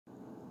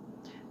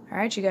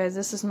Alright you guys,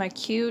 this is my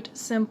cute,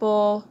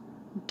 simple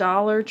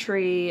Dollar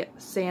Tree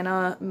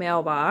Santa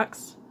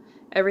mailbox.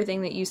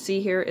 Everything that you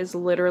see here is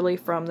literally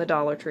from the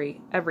Dollar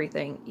Tree.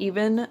 Everything.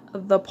 Even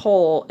the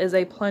pole is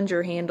a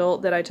plunger handle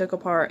that I took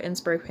apart and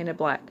spray painted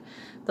black.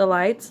 The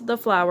lights, the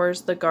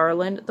flowers, the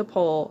garland, the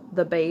pole,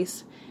 the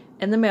base,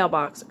 and the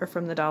mailbox are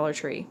from the Dollar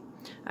Tree.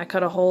 I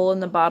cut a hole in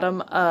the bottom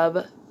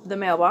of the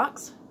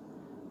mailbox,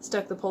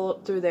 stuck the pole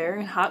up through there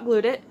and hot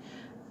glued it.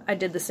 I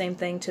did the same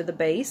thing to the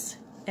base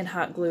and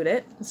hot glued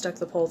it and stuck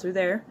the pole through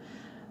there.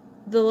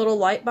 The little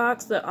light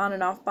box, the on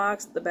and off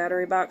box, the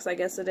battery box I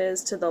guess it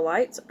is, to the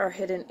lights are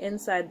hidden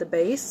inside the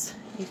base.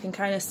 You can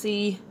kind of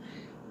see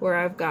where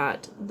I've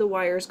got the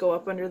wires go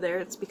up under there.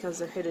 It's because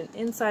they're hidden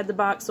inside the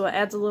box, so it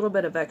adds a little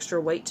bit of extra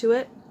weight to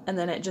it, and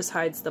then it just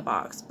hides the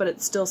box, but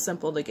it's still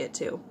simple to get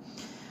to.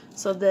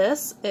 So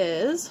this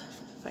is,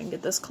 if I can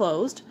get this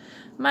closed,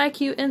 my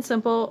cute and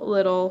simple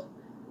little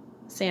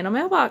Santa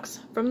mailbox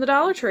from the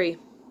Dollar Tree.